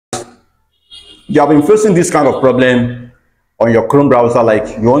You have been facing this kind of problem on your Chrome browser,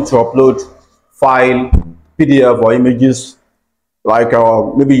 like you want to upload file, PDF or images, like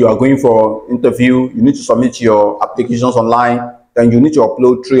maybe you are going for interview, you need to submit your applications online, then you need to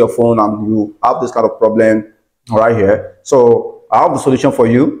upload through your phone and you have this kind of problem right here. So I have the solution for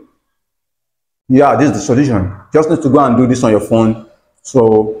you. Yeah, this is the solution. Just need to go and do this on your phone.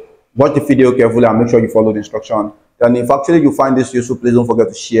 So watch the video carefully and make sure you follow the instruction. Then if actually you find this useful, please don't forget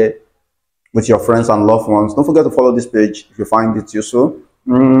to share with your friends and loved ones. Don't forget to follow this page if you find it useful.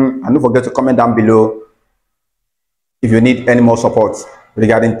 And don't forget to comment down below if you need any more support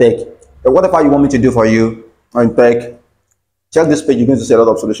regarding tech. But whatever you want me to do for you on tech, check this page. You're going to see a lot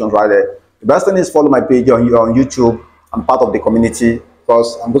of solutions right there. The best thing is follow my page on YouTube. I'm part of the community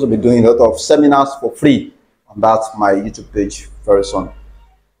because I'm going to be doing a lot of seminars for free on that my YouTube page very soon.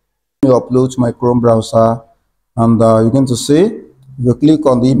 You upload to my Chrome browser and you're going to see, if you click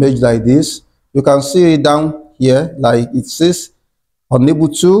on the image like this, you can see it down here, like it says unable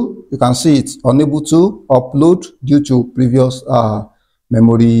to, you can see it, unable to upload due to previous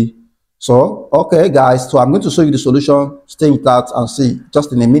memory. So, okay guys, so I'm going to show you the solution. Stay with that and see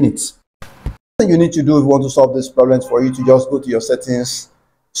just in a minute. What you need to do if you want to solve this problem for you to just go to your settings.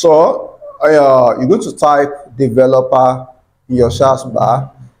 So, you're going to type developer in your search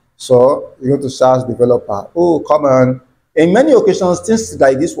bar. So, you're going to search developer. Oh, come on. In many occasions, things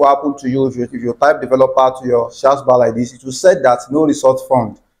like this will happen to you if you type developer to your search bar like this. It will say that no result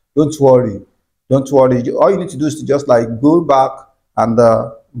found. Don't worry. Don't worry. All you need to do is to just like go back and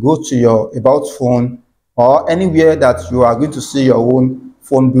go to your about phone or anywhere that you are going to see your own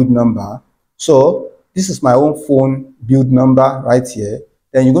phone build number. So this is my own phone build number right here.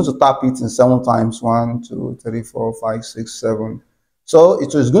 Then you're going to tap it in 7 times. 1, 2, 3, 4, 5, 6, 7. So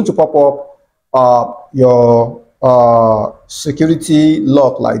it is going to pop up your security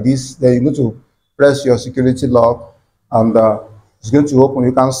lock like this. Then you're going to press your security lock and it's going to open.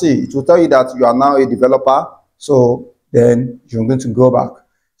 You can see it will tell you that you are now a developer. So then you're going to go back.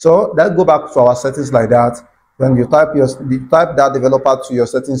 So let's go back to our settings like that. Then you type that developer to your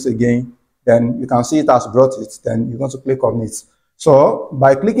settings again. Then you can see it has brought it. Then you're going to click on it. So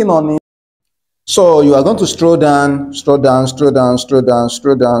by clicking on it, so you are going to scroll down, scroll down, scroll down, scroll down,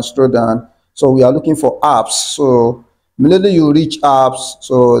 scroll down, scroll down. So we are looking for apps. So immediately you reach apps.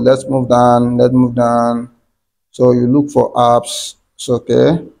 So let's move down. Let's move down. So you look for apps. So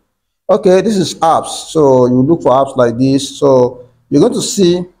okay, this is apps. So you look for apps like this. So you're going to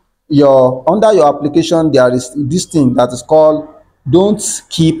see under your application there is this thing that is called don't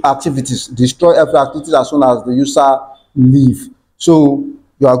keep activities, destroy every activity as soon as the user leave. So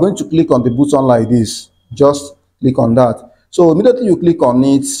you are going to click on the button like this. Just click on that. So immediately you click on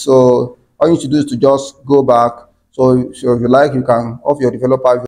it. So all you need to do is to just go back. So if you like, you can off your developer.